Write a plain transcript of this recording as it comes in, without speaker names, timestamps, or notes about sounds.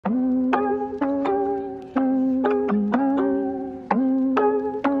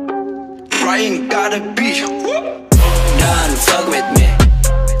got a beat. Don't fuck with me.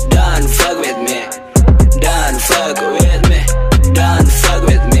 Don't fuck with me. Don't fuck with me. Don't fuck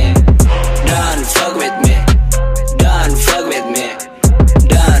with me. Don't fuck with me. Don't fuck with me.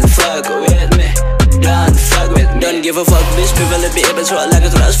 Don't fuck with me. Don't fuck with me. Don't give a fuck, bitch. People let me able to like a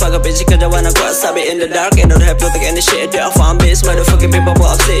trash. Fuck a bitch, cause I wanna go outside in the dark. And don't have to take any shit. They're fun, bitch. Motherfucking people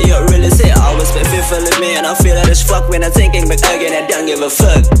box it. You really say I always been feeling me. And I feel like as fuck when I'm thinking back again. I don't give a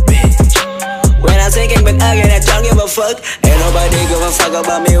fuck, bitch. When I'm thinking back again, I don't give a fuck. Ain't nobody give a fuck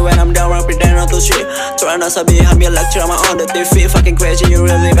about me when I'm down, I'm pretending not to shit. Try not to be, I'm your lecture, I'm on the TV. Fucking crazy, you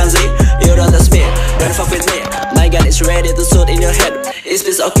really can see. You don't touch me, don't fuck with me. My gun is ready to shoot in your head. Is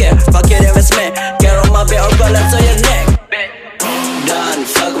this okay? Fuck it if it's me. Get on my bed or go left to your neck. Don't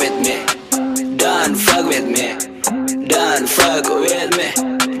fuck with me. Don't fuck with me. Don't fuck with me.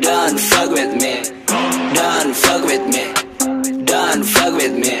 Don't fuck with me. Don't fuck with me. Don't fuck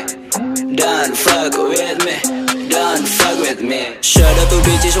with me. Don't fuck with me. Don't fuck with me. Shut up to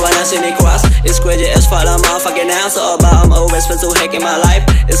bitches when I see me cross. It's crazy as fuck, I'm motherfucking asshole. But I'm always been so heck in my life.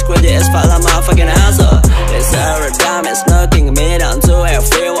 It's crazy as fuck, I'm motherfucking asshole. It's a diamond, it's not